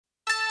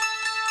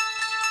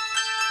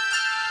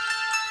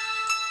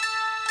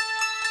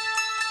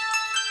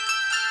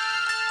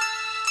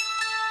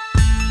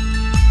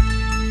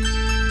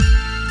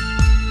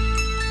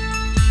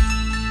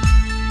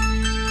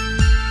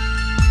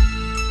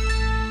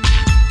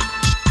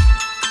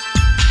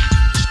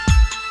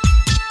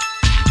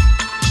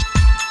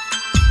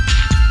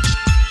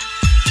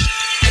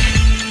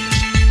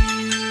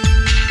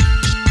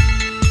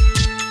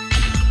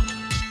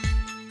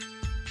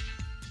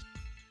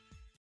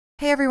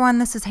everyone,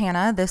 this is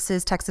Hannah. This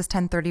is Texas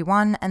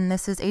 1031, and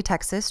this is a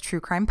Texas true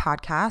crime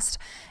podcast.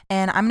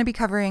 And I'm going to be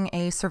covering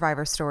a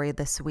survivor story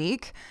this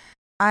week.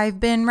 I've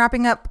been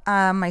wrapping up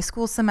my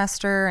school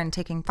semester and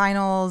taking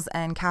finals,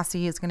 and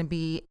Cassie is going to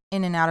be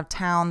in and out of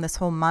town this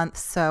whole month.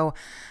 So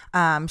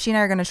she and I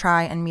are going to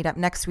try and meet up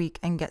next week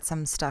and get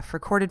some stuff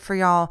recorded for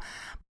y'all.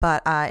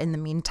 But in the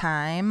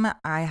meantime,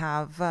 I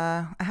have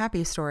a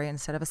happy story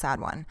instead of a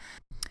sad one.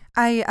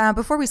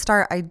 Before we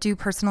start, I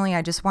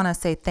just want to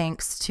say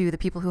thanks to the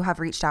people who have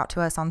reached out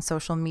to us on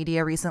social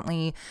media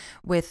recently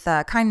with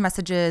kind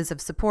messages of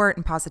support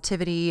and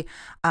positivity,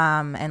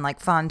 and like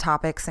fun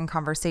topics and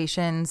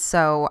conversations.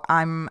 So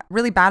I'm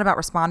really bad about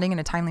responding in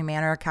a timely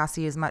manner.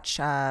 Cassie is much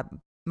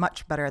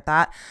better at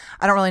that.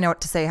 I don't really know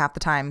what to say half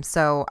the time.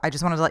 So I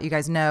just wanted to let you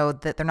guys know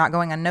that they're not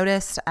going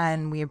unnoticed,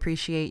 and we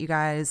appreciate you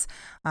guys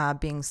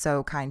being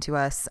so kind to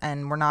us.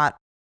 And we're not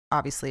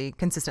obviously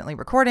consistently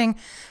recording,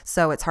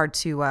 so it's hard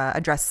to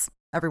address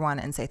everyone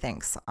and say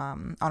thanks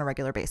on a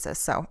regular basis.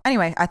 So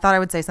anyway, I thought I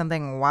would say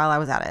something while I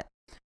was at it.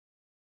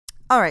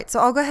 All right, so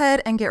I'll go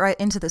ahead and get right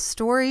into the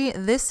story.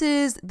 This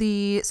is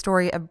the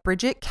story of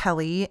Bridget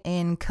Kelly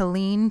in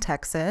Killeen,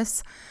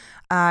 Texas.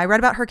 I read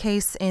about her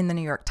case in the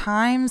New York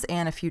Times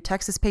and a few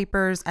Texas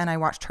papers, and I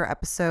watched her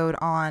episode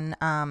on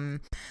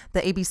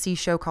the ABC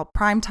show called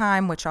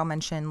Primetime, which I'll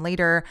mention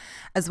later,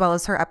 as well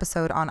as her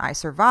episode on I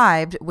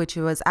Survived, which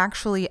was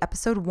actually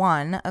episode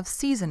 1 of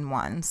season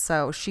 1.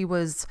 So she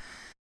was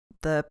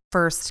the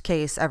first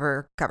case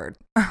ever covered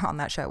on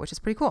that show, which is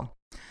pretty cool.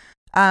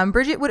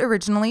 Bridget would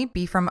originally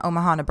be from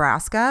Omaha,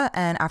 Nebraska,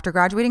 and after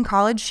graduating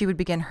college, she would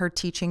begin her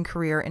teaching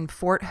career in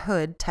Fort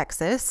Hood,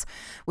 Texas,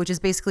 which is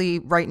basically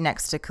right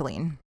next to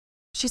Killeen.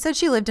 She said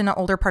she lived in an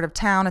older part of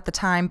town at the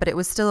time, but it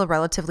was still a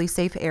relatively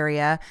safe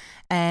area.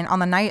 And on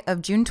the night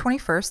of June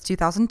 21st,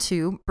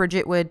 2002,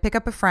 Bridget would pick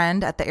up a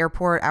friend at the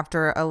airport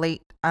after a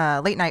late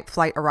night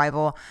flight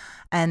arrival,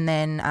 and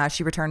then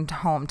she returned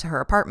home to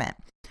her apartment.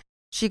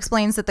 She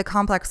explains that the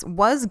complex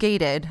was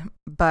gated,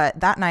 but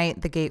that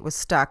night the gate was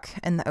stuck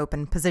in the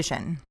open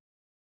position.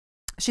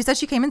 She said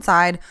she came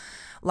inside,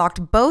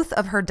 locked both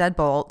of her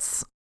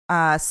deadbolts,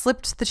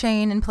 slipped the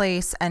chain in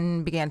place,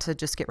 and began to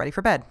just get ready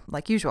for bed,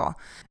 like usual.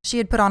 She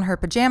had put on her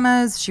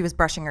pajamas, she was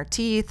brushing her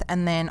teeth,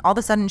 and then all of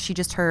a sudden she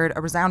just heard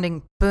a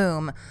resounding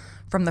boom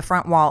from the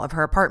front wall of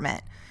her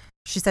apartment.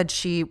 She said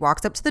she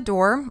walks up to the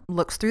door,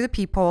 looks through the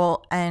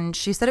peephole, and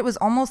she said it was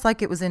almost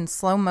like it was in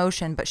slow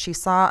motion, but she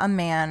saw a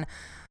man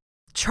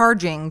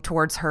charging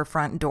towards her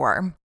front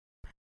door.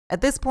 At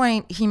this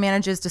point, he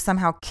manages to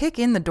somehow kick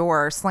in the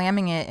door,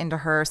 slamming it into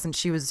her since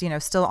she was,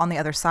 still on the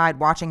other side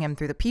watching him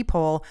through the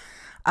peephole,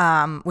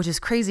 which is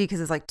crazy because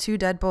it's like 2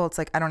 deadbolts.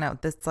 Like, I don't know,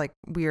 this like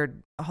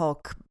weird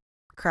Hulk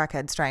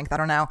crackhead strength. I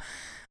don't know.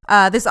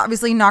 This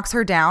obviously knocks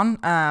her down,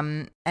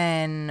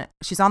 and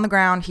she's on the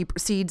ground. He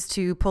proceeds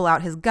to pull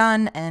out his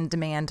gun and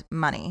demand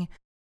money.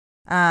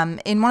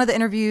 In one of the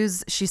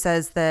interviews, she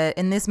says that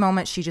in this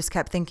moment, she just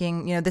kept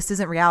thinking, this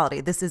isn't reality.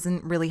 This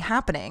isn't really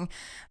happening.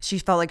 She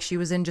felt like she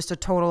was in just a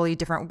totally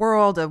different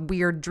world, a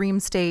weird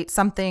dream state,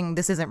 something.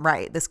 This isn't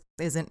right. This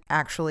isn't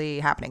actually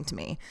happening to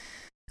me.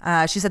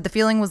 She said the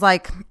feeling was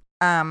like,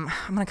 I'm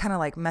going to kind of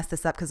like mess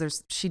this up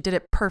because she did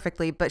it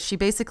perfectly, but she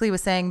basically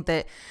was saying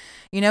that,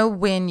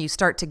 when you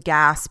start to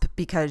gasp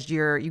because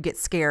you get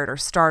scared or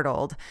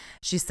startled,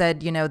 she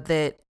said,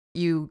 that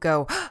you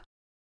go,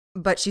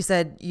 but she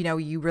said,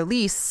 you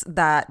release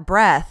that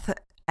breath.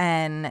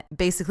 And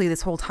basically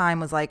this whole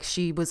time was like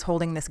she was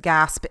holding this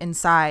gasp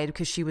inside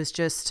because she was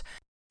just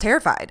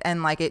terrified,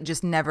 and like it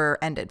just never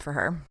ended for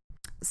her.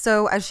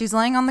 So as she's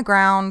laying on the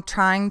ground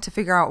trying to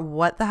figure out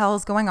what the hell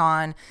is going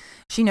on,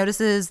 she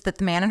notices that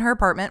the man in her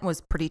apartment was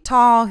pretty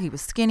tall, he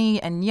was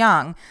skinny and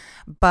young.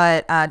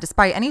 But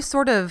despite any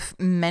sort of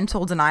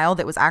mental denial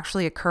that was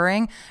actually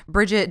occurring,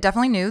 Bridget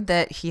definitely knew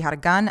that he had a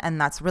gun, and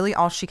that's really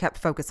all she kept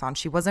focused on.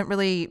 She wasn't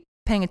really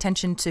paying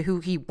attention to who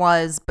he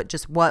was, but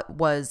just what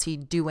was he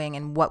doing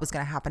and what was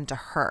going to happen to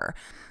her.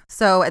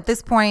 So at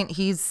this point,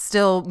 he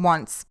still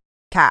wants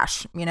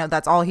cash.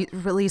 That's all he's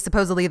really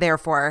supposedly there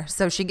for.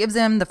 So she gives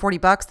him the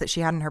 $40 that she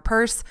had in her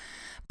purse,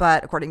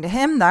 but according to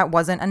him, that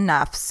wasn't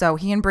enough. So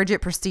he and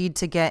Bridget proceed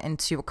to get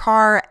into a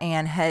car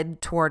and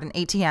head toward an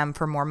ATM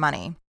for more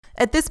money.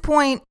 At this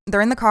point,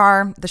 they're in the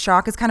car. The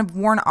shock is kind of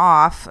worn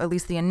off, at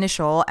least the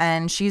initial,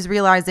 and she's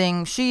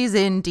realizing she's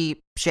in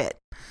deep shit.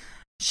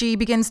 She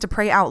begins to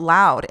pray out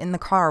loud in the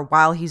car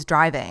while he's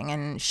driving,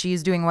 and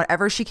she's doing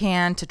whatever she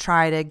can to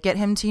try to get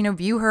him to,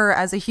 view her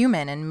as a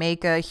human and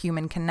make a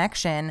human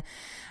connection.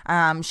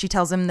 She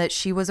tells him that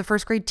she was a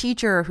first grade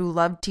teacher who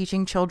loved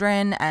teaching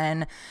children,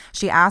 and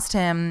she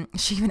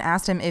even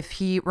asked him if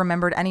he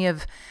remembered any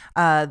of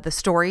the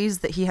stories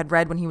that he had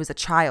read when he was a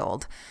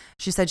child.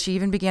 She said she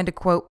even began to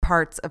quote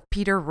parts of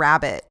Peter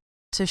Rabbit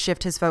to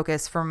shift his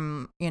focus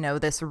from,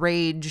 this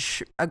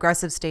rage,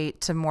 aggressive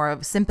state to more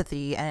of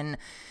sympathy. And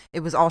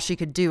it was all she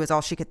could do, is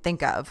all she could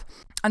think of.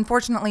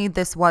 Unfortunately,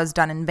 this was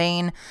done in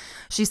vain.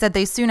 She said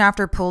they soon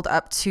after pulled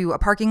up to a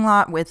parking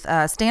lot with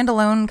a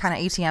standalone kind of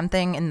ATM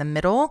thing in the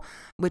middle,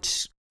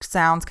 which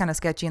sounds kind of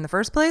sketchy in the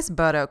first place,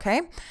 but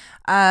okay.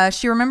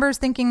 She remembers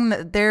thinking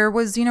that there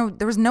was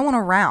no one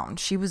around.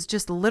 She was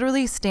just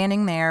literally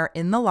standing there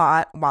in the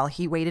lot while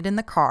he waited in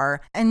the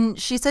car. And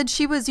she said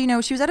she was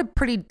at a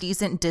pretty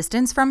decent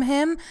distance from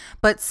him,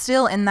 but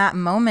still in that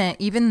moment,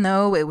 even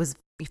though it was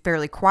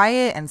fairly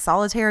quiet and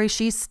solitary,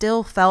 she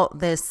still felt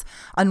this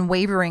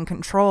unwavering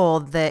control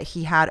that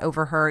he had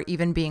over her,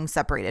 even being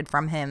separated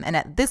from him. And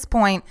at this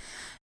point,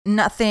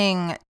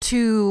 nothing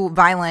too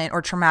violent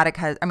or traumatic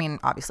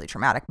obviously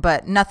traumatic,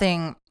 but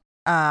nothing,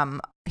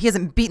 he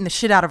hasn't beaten the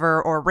shit out of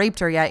her or raped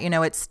her yet.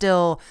 It's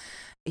still,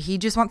 he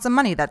just wants some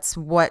money. That's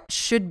what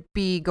should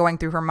be going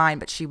through her mind.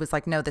 But she was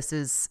like, no, this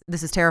is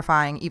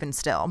terrifying even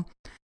still.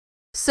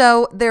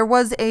 So there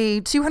was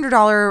a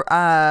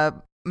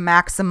 $200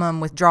 maximum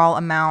withdrawal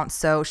amount.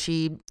 So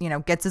she,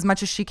 gets as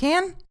much as she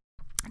can,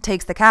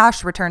 takes the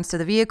cash, returns to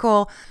the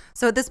vehicle.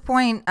 So at this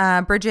point,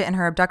 Bridget and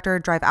her abductor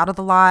drive out of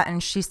the lot,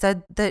 and she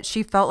said that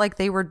she felt like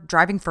they were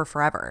driving for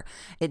forever.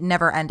 It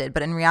never ended,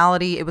 but in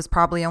reality, it was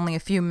probably only a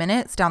few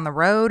minutes down the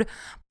road.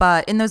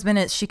 But in those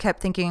minutes, she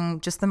kept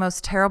thinking just the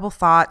most terrible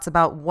thoughts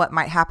about what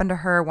might happen to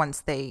her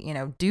once they,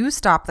 do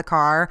stop the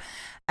car.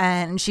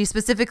 And she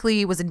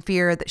specifically was in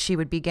fear that she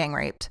would be gang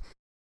raped.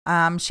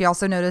 She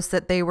also noticed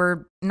that they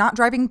were not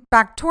driving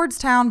back towards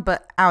town,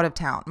 but out of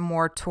town,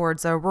 more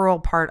towards a rural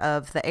part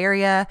of the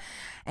area.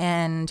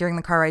 And during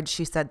the car ride,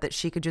 she said that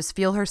she could just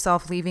feel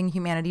herself leaving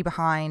humanity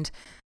behind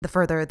the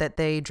further that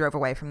they drove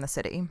away from the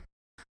city.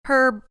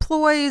 Her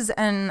ploys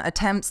and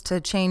attempts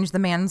to change the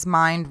man's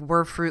mind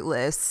were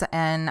fruitless,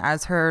 and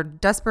as her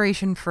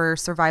desperation for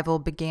survival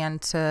began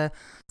to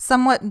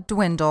somewhat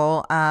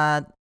dwindle,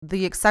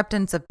 the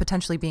acceptance of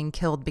potentially being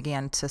killed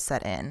began to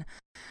set in.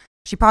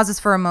 She pauses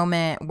for a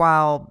moment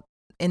while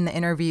in the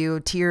interview,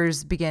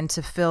 tears begin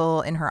to fill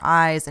in her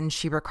eyes, and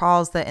she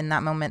recalls that in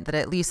that moment that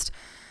at least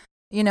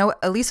a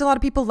lot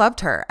of people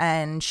loved her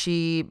and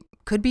she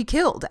could be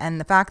killed. And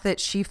the fact that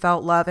she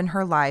felt love in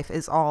her life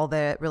is all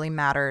that really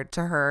mattered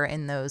to her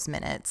in those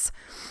minutes.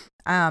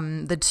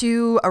 The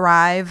two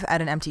arrive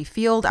at an empty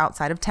field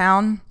outside of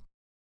town.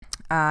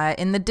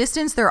 In the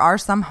distance, there are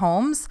some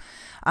homes,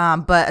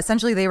 but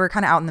essentially they were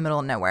kind of out in the middle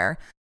of nowhere.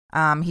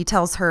 He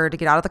tells her to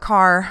get out of the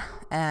car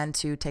and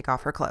to take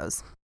off her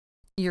clothes.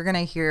 You're going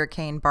to hear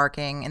Kane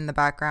barking in the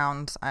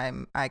background.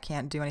 I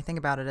can't do anything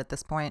about it at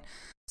this point.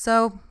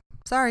 So,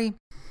 sorry.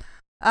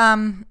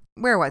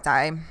 Where was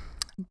I?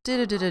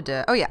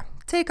 Oh yeah,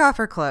 take off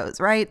her clothes,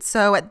 right?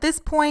 So at this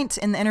point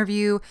in the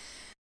interview,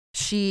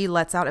 she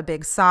lets out a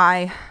big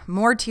sigh,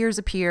 more tears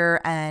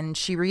appear, and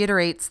she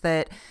reiterates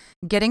that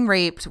getting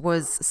raped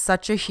was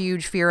such a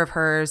huge fear of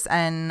hers.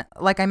 And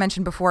like I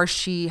mentioned before,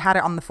 she had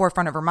it on the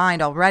forefront of her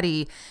mind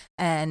already,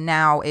 and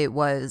now it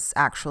was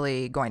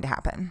actually going to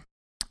happen.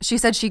 She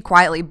said she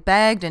quietly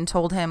begged and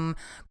told him,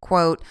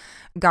 quote,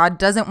 "God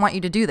doesn't want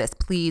you to do this.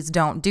 Please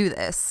don't do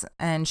this."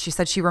 And she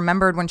said she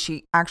remembered when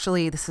she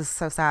actually, this is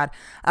so sad,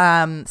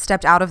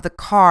 stepped out of the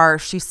car,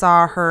 she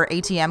saw her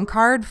ATM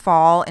card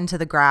fall into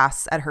the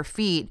grass at her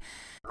feet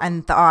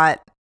and thought,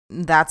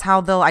 that's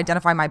how they'll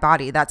identify my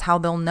body. That's how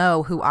they'll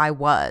know who I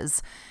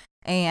was.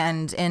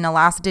 And in a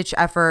last-ditch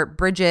effort,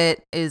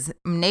 Bridget is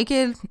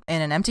naked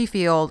in an empty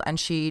field, and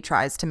she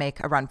tries to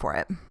make a run for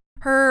it.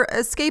 Her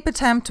escape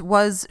attempt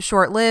was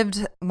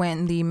short-lived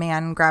when the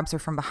man grabs her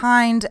from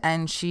behind,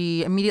 and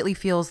she immediately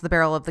feels the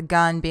barrel of the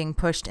gun being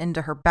pushed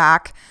into her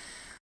back.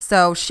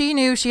 So she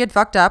knew she had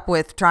fucked up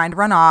with trying to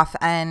run off,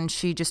 and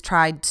she just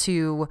tried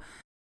to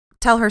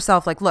tell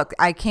herself, like, look,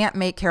 I can't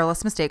make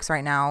careless mistakes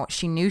right now.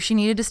 She knew she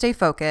needed to stay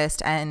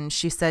focused, and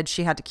she said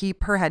she had to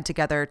keep her head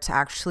together to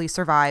actually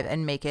survive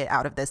and make it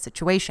out of this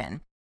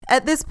situation.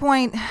 At this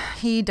point,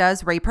 he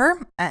does rape her,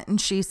 and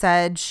she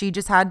said she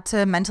just had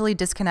to mentally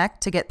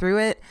disconnect to get through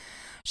it.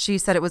 She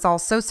said it was all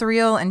so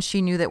surreal, and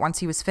she knew that once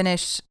he was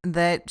finished,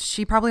 that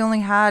she probably only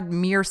had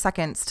mere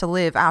seconds to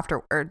live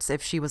afterwards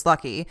if she was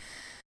lucky.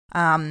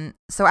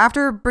 So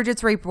after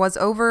Bridget's rape was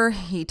over,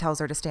 he tells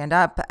her to stand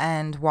up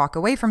and walk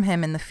away from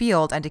him in the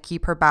field and to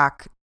keep her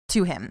back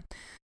to him.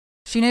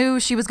 She knew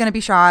she was going to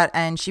be shot,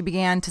 and she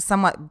began to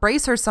somewhat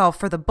brace herself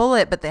for the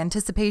bullet, but the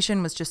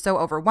anticipation was just so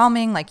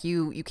overwhelming. Like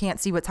you can't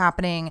see what's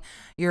happening.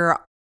 You're,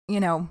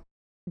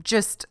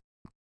 just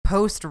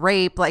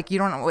post-rape, like you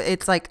don't know,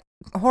 it's like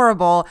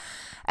horrible.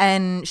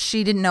 And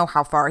she didn't know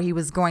how far he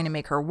was going to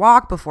make her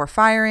walk before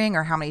firing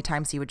or how many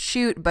times he would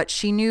shoot, but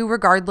she knew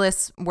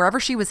regardless, wherever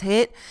she was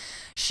hit,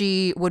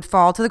 she would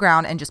fall to the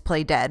ground and just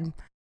play dead.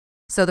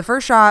 So the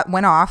first shot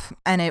went off,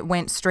 and it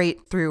went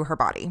straight through her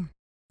body.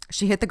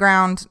 She hit the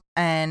ground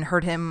and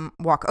heard him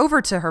walk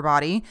over to her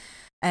body,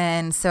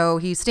 and so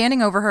he's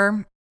standing over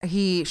her.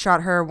 He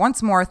shot her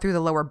once more through the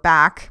lower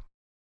back.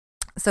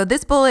 So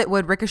this bullet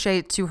would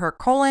ricochet to her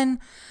colon,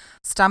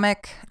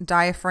 stomach,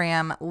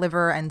 diaphragm,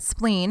 liver, and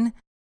spleen.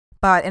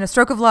 But in a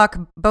stroke of luck,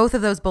 both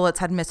of those bullets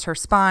had missed her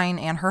spine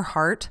and her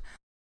heart.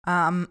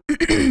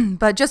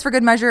 But just for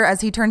good measure, as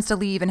he turns to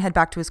leave and head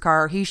back to his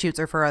car, he shoots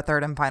her for a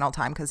third and final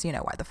time because,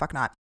 why the fuck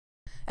not?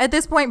 At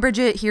this point,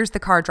 Bridget hears the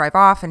car drive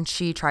off and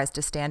she tries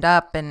to stand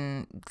up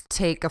and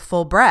take a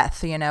full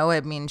breath.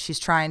 She's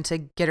trying to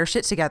get her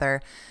shit together.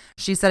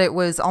 She said it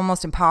was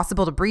almost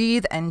impossible to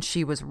breathe and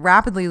she was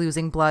rapidly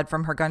losing blood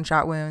from her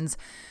gunshot wounds.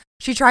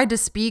 She tried to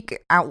speak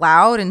out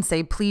loud and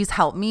say, "Please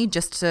help me,"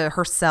 just to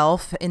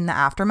herself in the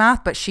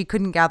aftermath, but she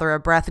couldn't gather a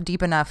breath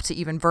deep enough to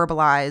even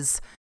verbalize,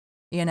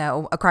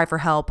 a cry for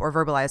help or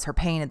verbalize her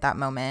pain at that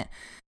moment.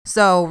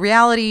 So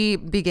reality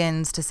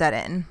begins to set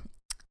in.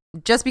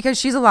 Just because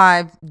she's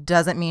alive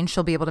doesn't mean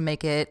she'll be able to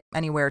make it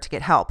anywhere to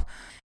get help.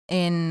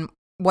 In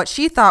what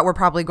she thought were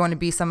probably going to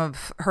be some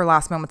of her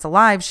last moments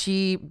alive,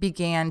 she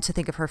began to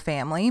think of her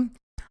family.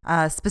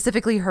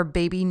 Specifically her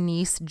baby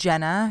niece,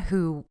 Jenna,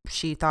 who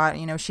she thought,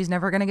 she's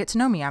never going to get to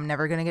know me. I'm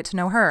never going to get to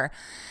know her.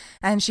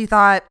 And she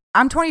thought,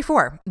 I'm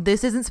 24.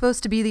 This isn't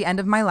supposed to be the end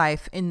of my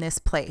life in this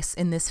place,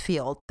 in this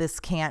field.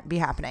 This can't be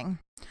happening.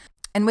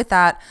 And with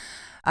that,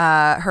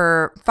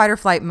 her fight or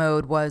flight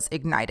mode was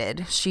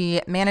ignited.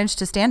 She managed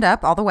to stand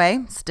up all the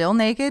way, still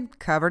naked,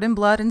 covered in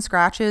blood and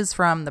scratches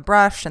from the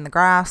brush and the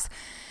grass.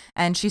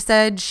 And she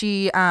said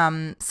she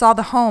saw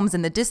the homes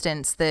in the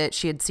distance that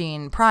she had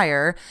seen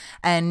prior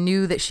and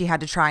knew that she had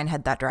to try and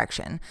head that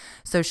direction.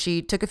 So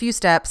she took a few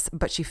steps,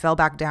 but she fell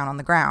back down on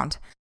the ground.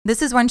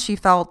 This is when she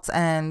felt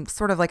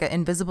sort of like an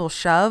invisible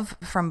shove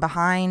from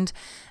behind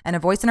and a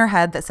voice in her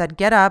head that said,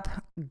 "Get up,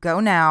 go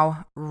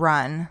now,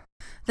 run."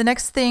 The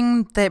next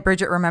thing that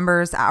Bridget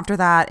remembers after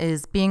that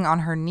is being on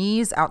her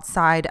knees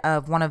outside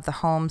of one of the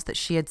homes that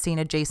she had seen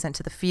adjacent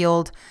to the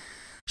field.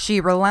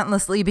 She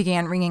relentlessly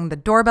began ringing the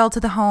doorbell to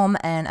the home,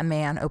 and a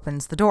man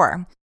opens the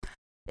door.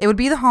 It would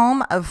be the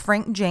home of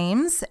Frank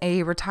James,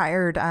 a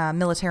retired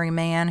military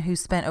man who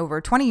spent over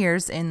 20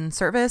 years in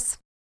service.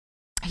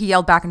 He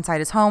yelled back inside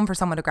his home for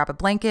someone to grab a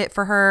blanket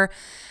for her.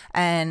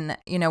 And,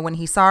 when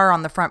he saw her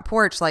on the front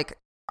porch,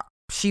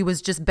 she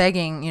was just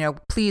begging,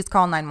 please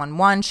call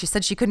 911. She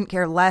said she couldn't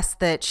care less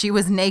that she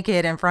was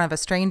naked in front of a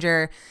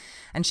stranger.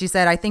 And she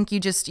said, I think you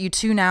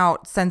tune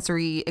out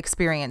sensory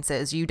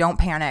experiences. You don't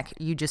panic.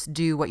 You just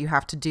do what you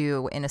have to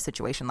do in a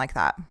situation like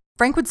that.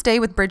 Frank would stay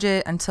with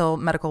Bridget until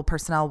medical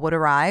personnel would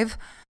arrive.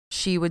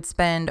 She would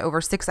spend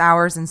over 6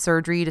 hours in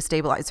surgery to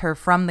stabilize her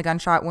from the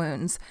gunshot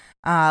wounds.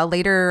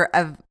 Later,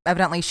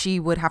 evidently, she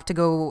would have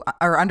to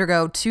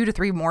undergo 2 to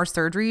 3 more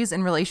surgeries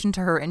in relation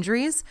to her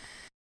injuries.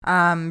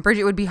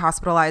 Bridget would be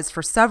hospitalized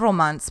for several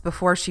months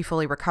before she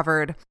fully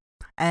recovered.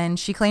 And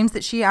she claims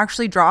that she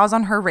actually draws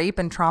on her rape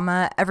and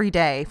trauma every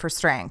day for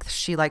strength.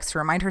 She likes to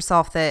remind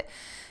herself that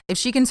if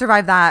she can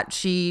survive that,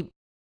 she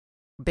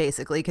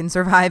basically can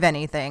survive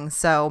anything.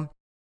 So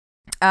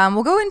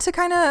we'll go into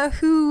kind of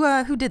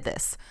who did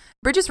this.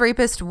 Bridget's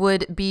rapist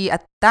would be,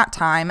 at that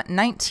time,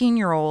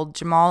 19-year-old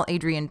Jamal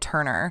Adrian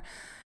Turner.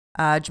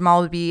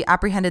 Jamal would be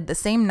apprehended the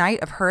same night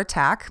of her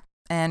attack.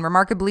 And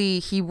remarkably,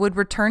 he would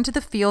return to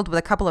the field with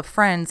a couple of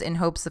friends in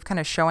hopes of kind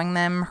of showing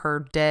them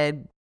her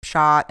dead,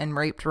 shot, and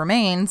raped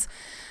remains.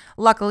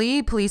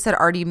 Luckily, police had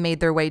already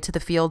made their way to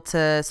the field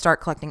to start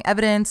collecting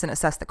evidence and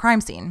assess the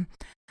crime scene.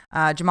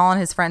 Jamal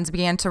and his friends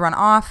began to run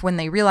off when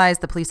they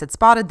realized the police had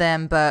spotted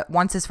them, but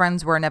once his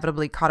friends were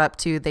inevitably caught up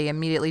to, they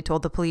immediately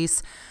told the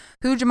police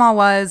who Jamal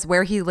was,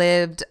 where he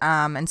lived,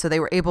 and so they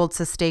were able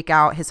to stake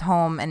out his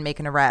home and make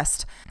an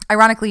arrest.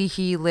 Ironically,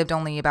 he lived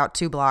only about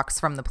 2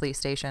 blocks from the police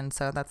station,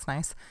 so that's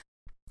nice.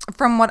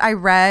 From what I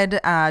read,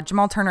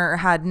 Jamal Turner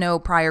had no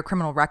prior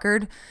criminal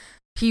record.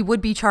 He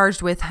would be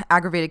charged with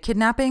aggravated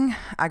kidnapping,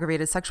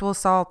 aggravated sexual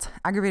assault,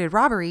 aggravated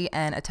robbery,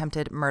 and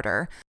attempted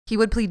murder. He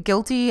would plead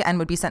guilty and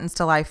would be sentenced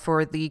to life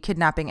for the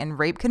kidnapping and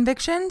rape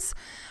convictions,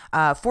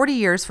 40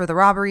 years for the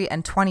robbery,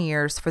 and 20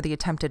 years for the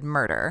attempted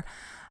murder,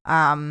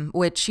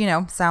 which,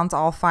 sounds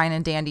all fine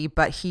and dandy,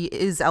 but he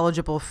is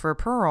eligible for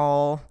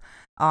parole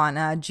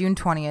on June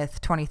 20th,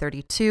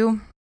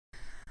 2032.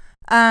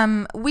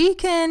 We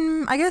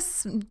can, I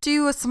guess,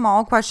 do a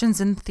small questions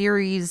and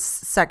theories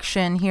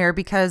section here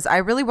because I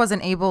really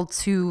wasn't able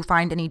to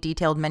find any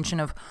detailed mention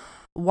of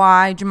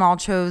why Jamal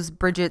chose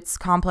Bridget's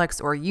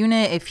complex or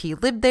unit, if he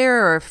lived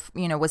there or if,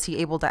 was he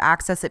able to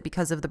access it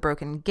because of the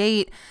broken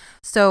gate.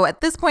 So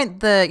at this point,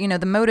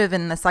 the motive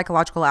and the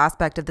psychological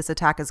aspect of this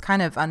attack is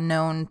kind of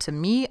unknown to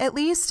me, at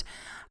least.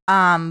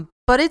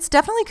 But it's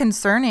definitely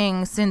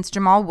concerning since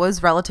Jamal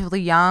was relatively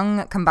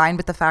young, combined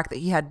with the fact that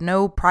he had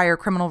no prior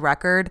criminal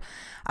record.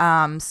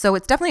 So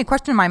it's definitely a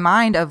question in my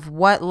mind of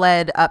what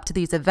led up to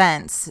these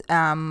events.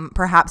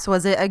 Perhaps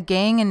was it a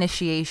gang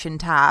initiation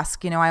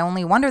task? I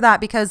only wonder that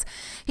because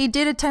he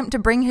did attempt to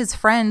bring his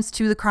friends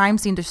to the crime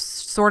scene to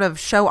sort of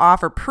show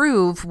off or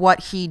prove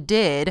what he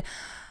did.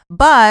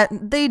 But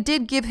they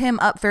did give him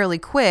up fairly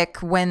quick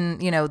when,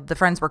 the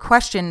friends were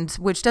questioned,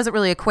 which doesn't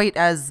really equate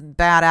as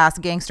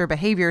badass gangster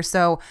behavior.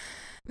 So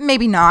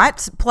maybe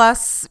not.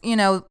 Plus,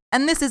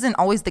 and this isn't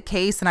always the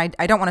case, and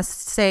I don't want to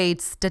say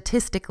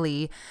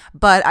statistically,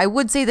 but I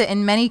would say that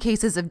in many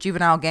cases of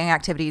juvenile gang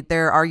activity,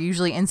 there are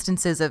usually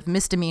instances of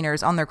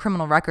misdemeanors on their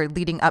criminal record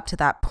leading up to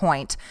that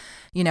point,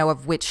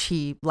 of which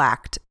he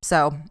lacked.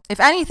 So if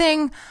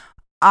anything,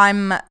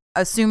 I'm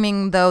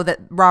assuming, though, that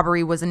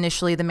robbery was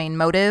initially the main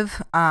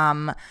motive.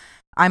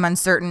 I'm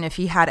uncertain if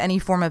he had any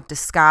form of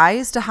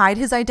disguise to hide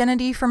his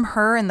identity from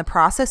her in the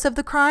process of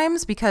the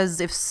crimes, because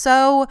if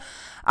so,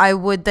 I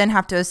would then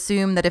have to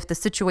assume that if the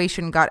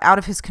situation got out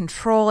of his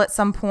control at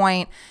some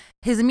point,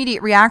 his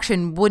immediate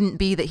reaction wouldn't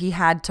be that he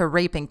had to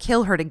rape and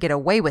kill her to get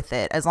away with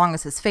it, as long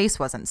as his face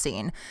wasn't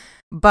seen.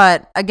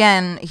 But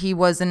again, he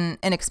was an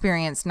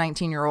inexperienced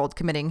 19-year-old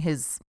committing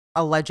his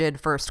alleged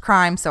first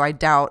crime, so I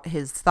doubt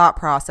his thought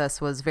process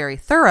was very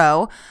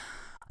thorough.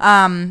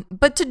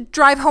 But to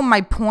drive home my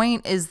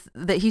point is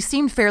that he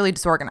seemed fairly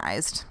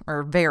disorganized,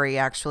 or very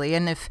actually,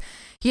 and if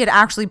he had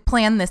actually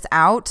planned this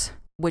out,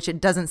 which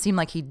it doesn't seem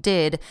like he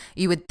did,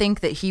 you would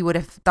think that he would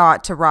have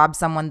thought to rob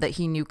someone that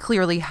he knew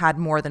clearly had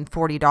more than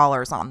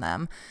 $40 on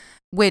them.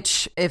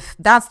 Which, if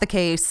that's the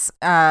case,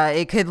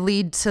 it could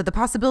lead to the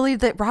possibility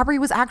that robbery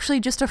was actually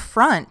just a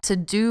front to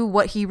do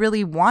what he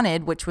really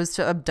wanted, which was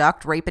to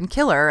abduct, rape, and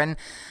kill her, and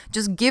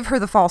just give her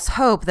the false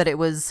hope that it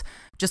was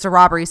just a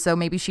robbery, so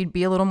maybe she'd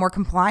be a little more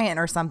compliant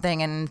or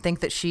something and think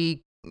that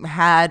she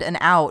had an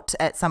out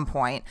at some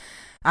point.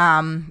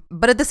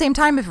 But at the same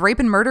time, if rape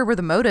and murder were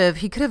the motive,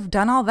 he could have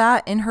done all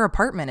that in her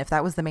apartment if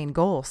that was the main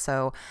goal.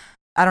 So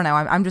I don't know.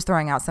 I'm just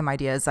throwing out some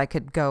ideas. I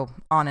could go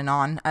on and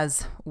on,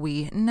 as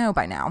we know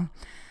by now.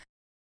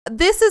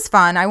 This is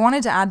fun. I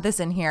wanted to add this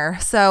in here.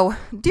 So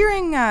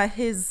during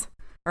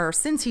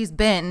since he's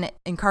been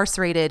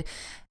incarcerated,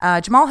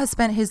 Jamal has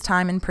spent his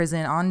time in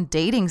prison on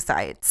dating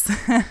sites.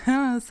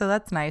 So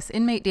that's nice.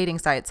 Inmate dating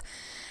sites.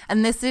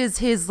 And this is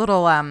his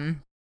little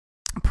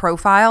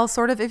profile,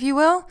 sort of, if you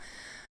will.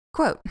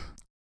 Quote,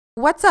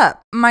 "What's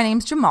up? My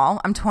name's Jamal.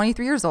 I'm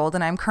 23 years old,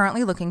 and I'm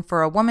currently looking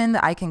for a woman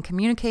that I can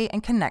communicate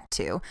and connect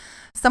to.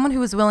 Someone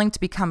who is willing to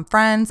become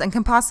friends and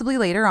can possibly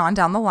later on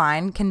down the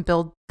line can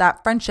build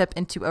that friendship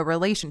into a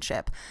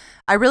relationship.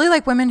 I really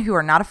like women who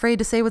are not afraid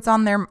to say what's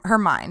on her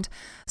mind.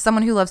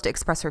 Someone who loves to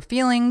express her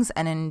feelings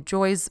and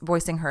enjoys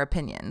voicing her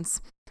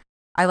opinions.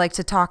 I like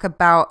to talk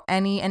about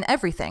any and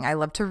everything. I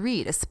love to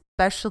read,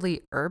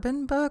 especially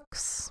urban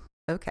books."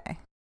 Okay.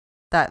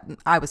 That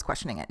I was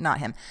questioning it, not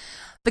him.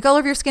 "The color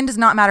of your skin does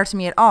not matter to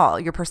me at all.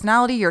 Your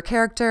personality, your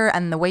character,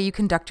 and the way you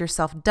conduct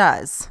yourself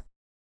does."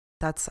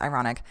 That's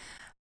ironic.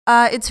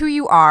 "It's who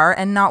you are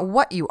and not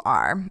what you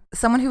are.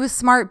 Someone who is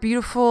smart,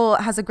 beautiful,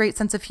 has a great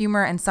sense of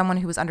humor, and someone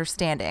who is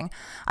understanding.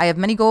 I have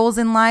many goals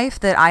in life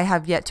that I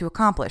have yet to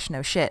accomplish.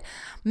 No shit.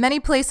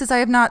 Many places I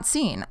have not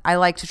seen. I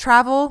like to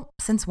travel."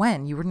 Since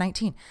when? You were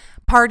 19.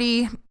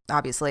 "Party,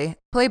 obviously,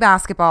 play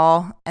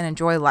basketball, and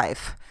enjoy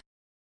life.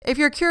 If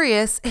you're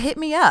curious, hit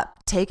me up.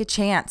 Take a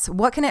chance.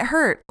 What can it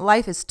hurt?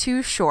 Life is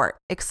too short.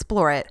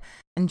 Explore it.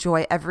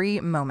 Enjoy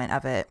every moment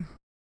of it."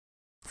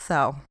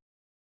 So,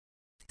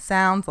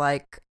 sounds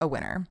like a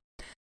winner.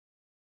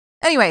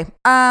 Anyway,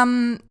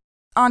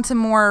 on to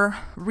more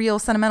real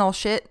sentimental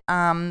shit.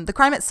 The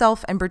crime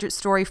itself and Bridget's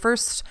story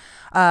first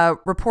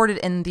reported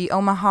in the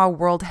Omaha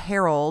World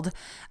Herald,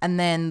 and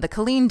then the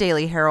Killeen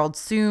Daily Herald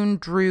soon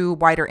drew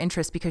wider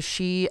interest because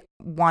she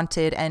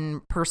wanted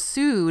and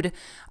pursued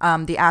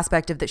the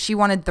aspect of that she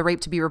wanted the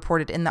rape to be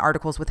reported in the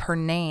articles with her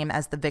name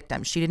as the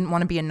victim. She didn't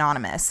want to be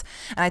anonymous.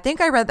 And I think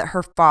I read that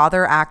her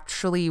father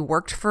actually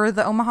worked for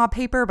the Omaha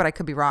paper, but I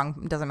could be wrong.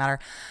 It doesn't matter.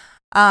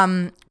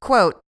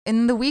 Quote,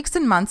 "In the weeks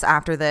and months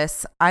after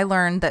this, I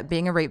learned that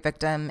being a rape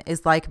victim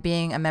is like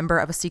being a member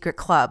of a secret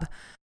club.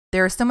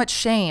 There is so much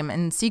shame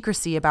and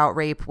secrecy about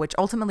rape, which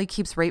ultimately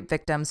keeps rape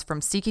victims from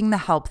seeking the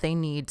help they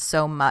need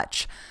so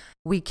much.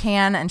 We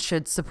can and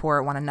should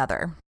support one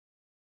another."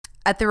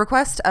 At the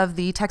request of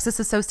the Texas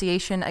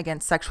Association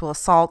Against Sexual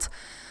Assault,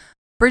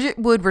 Bridget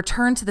would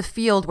return to the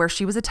field where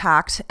she was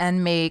attacked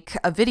and make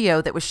a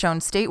video that was shown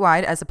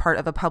statewide as a part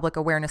of a public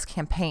awareness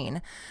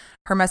campaign.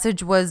 Her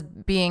message was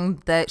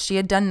being that she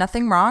had done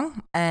nothing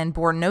wrong and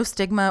bore no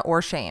stigma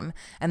or shame,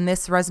 and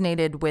this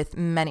resonated with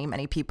many,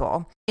 many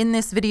people. In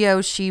this video,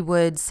 she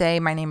would say,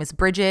 "My name is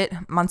Bridget.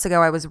 Months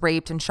ago, I was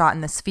raped and shot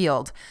in this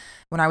field.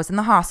 When I was in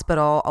the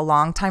hospital, a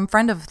longtime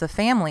friend of the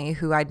family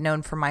who I'd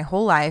known for my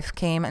whole life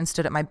came and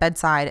stood at my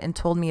bedside and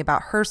told me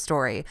about her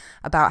story,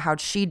 about how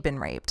she'd been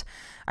raped.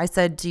 I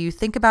said, 'Do you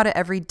think about it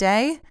every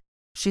day?'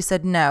 She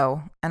said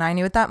no, and I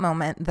knew at that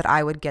moment that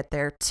I would get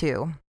there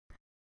too."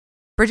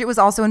 Bridget was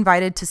also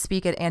invited to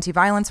speak at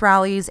anti-violence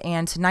rallies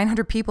and to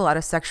 900 people at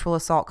a sexual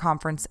assault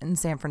conference in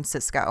San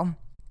Francisco.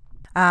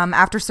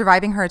 After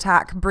surviving her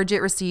attack,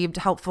 Bridget received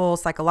helpful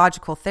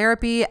psychological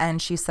therapy,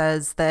 and she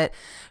says that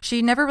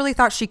she never really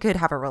thought she could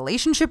have a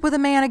relationship with a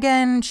man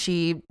again.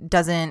 She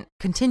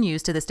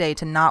continues to this day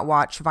to not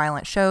watch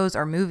violent shows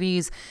or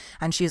movies,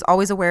 and she is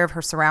always aware of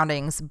her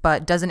surroundings,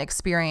 but doesn't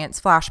experience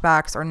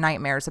flashbacks or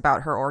nightmares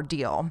about her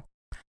ordeal.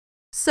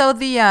 So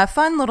the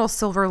fun little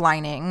silver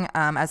lining,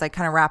 as I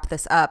kind of wrap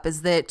this up,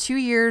 is that 2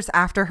 years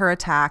after her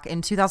attack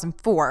in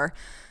 2004,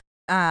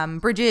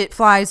 Bridget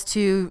flies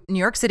to New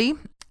York City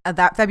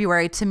that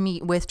February to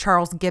meet with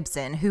Charles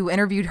Gibson, who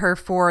interviewed her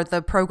for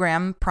the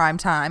program Prime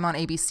Time on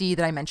ABC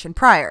that I mentioned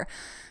prior.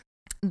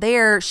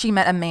 There, she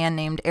met a man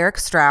named Eric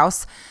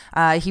Strauss.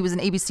 He was an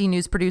ABC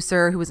News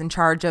producer who was in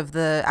charge of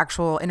the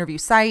actual interview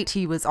site.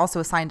 He was also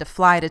assigned to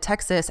fly to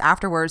Texas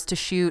afterwards to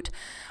shoot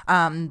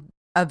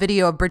a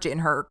video of Bridget in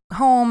her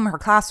home, her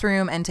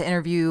classroom, and to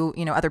interview,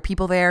 other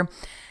people there.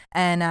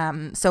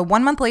 And so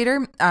 1 month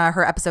later,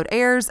 her episode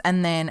airs.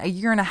 And then a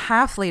year and a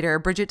half later,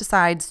 Bridget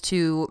decides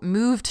to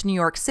move to New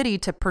York City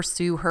to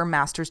pursue her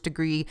master's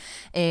degree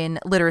in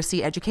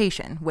literacy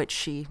education, which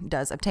she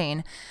does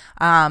obtain.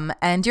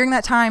 And during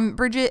that time,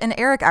 Bridget and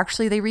Eric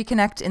actually, they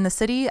reconnect in the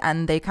city,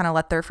 and they kind of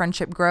let their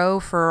friendship grow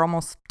for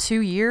almost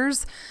 2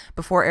 years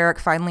before Eric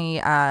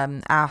finally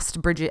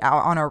asked Bridget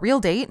out on a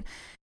real date.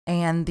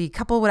 And the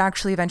couple would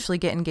actually eventually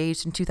get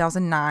engaged in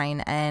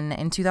 2009. And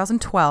in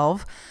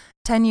 2012,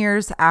 10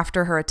 years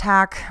after her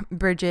attack,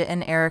 Bridget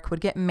and Eric would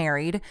get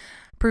married,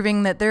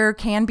 proving that there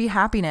can be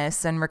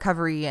happiness and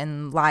recovery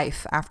in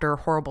life after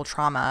horrible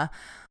trauma.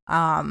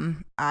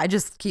 I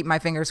just keep my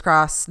fingers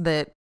crossed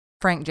that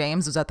Frank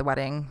James was at the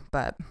wedding,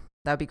 but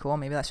that would be cool.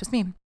 Maybe that's just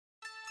me.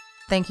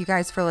 Thank you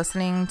guys for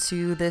listening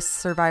to this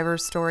Survivor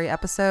Story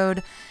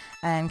episode.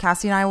 And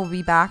Cassie and I will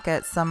be back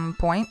at some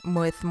point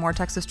with more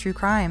Texas true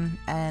crime.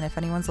 And if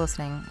anyone's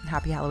listening,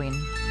 happy Halloween.